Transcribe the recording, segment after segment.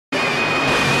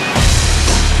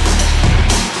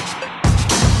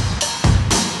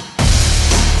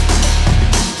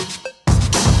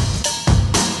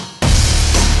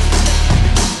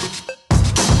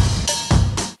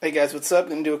Hey guys, what's up?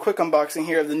 I'm going to do a quick unboxing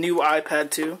here of the new iPad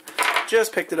 2.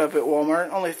 Just picked it up at Walmart.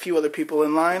 Only a few other people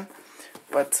in line.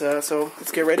 But, so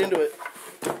let's get right into it.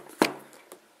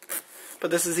 But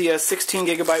this is the 16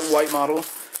 gigabyte white model.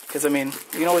 Because, I mean,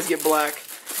 you can always get black.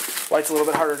 White's a little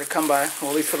bit harder to come by.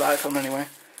 Well, at least for the iPhone anyway.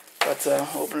 But,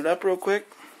 open it up real quick.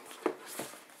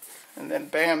 And then,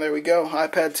 bam, there we go.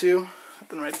 iPad 2.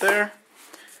 Nothing right there.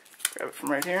 Grab it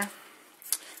from right here.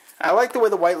 I like the way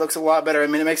the white looks a lot better. I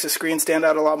mean, it makes the screen stand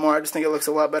out a lot more. I just think it looks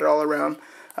a lot better all around.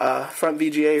 Front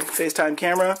VGA FaceTime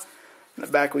camera. In the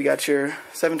back we got your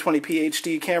 720p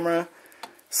HD camera.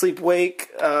 Sleep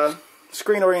wake.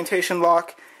 Screen orientation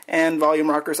lock. And volume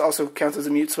rockers also counts as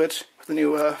a mute switch with the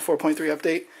new 4.3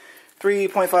 update.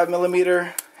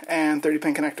 3.5mm and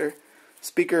 30-pin connector.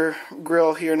 Speaker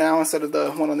grill here now instead of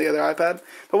the one on the other iPad.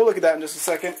 But we'll look at that in just a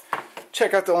second.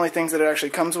 Check out the only things that it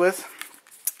actually comes with.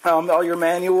 All your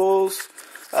manuals,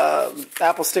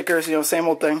 Apple stickers, you know, same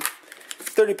old thing.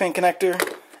 30-pin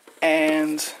connector,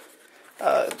 and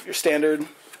your standard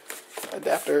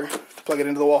adapter to plug it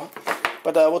into the wall.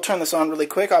 But we'll turn this on really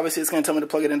quick. Obviously, it's going to tell me to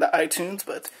plug it into iTunes,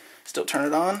 but still turn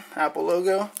it on. Apple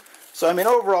logo. So, I mean,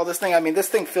 overall, this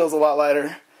thing feels a lot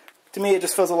lighter. To me, it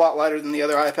just feels a lot lighter than the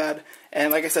other iPad.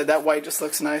 And like I said, that white just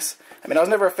looks nice. I mean, I was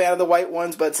never a fan of the white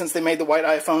ones, but since they made the white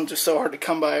iPhone just so hard to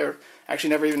come by, or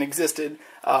actually never even existed,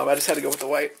 I just had to go with the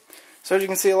white. So as you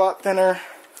can see, a lot thinner,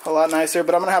 a lot nicer,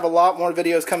 but I'm going to have a lot more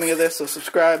videos coming of this, so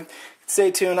subscribe.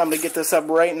 Stay tuned. I'm going to get this up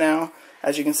right now.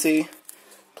 As you can see,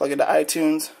 plug into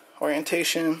iTunes,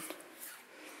 orientation.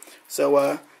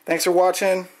 So thanks for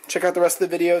watching. Check out the rest of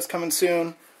the videos coming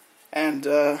soon, and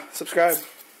subscribe.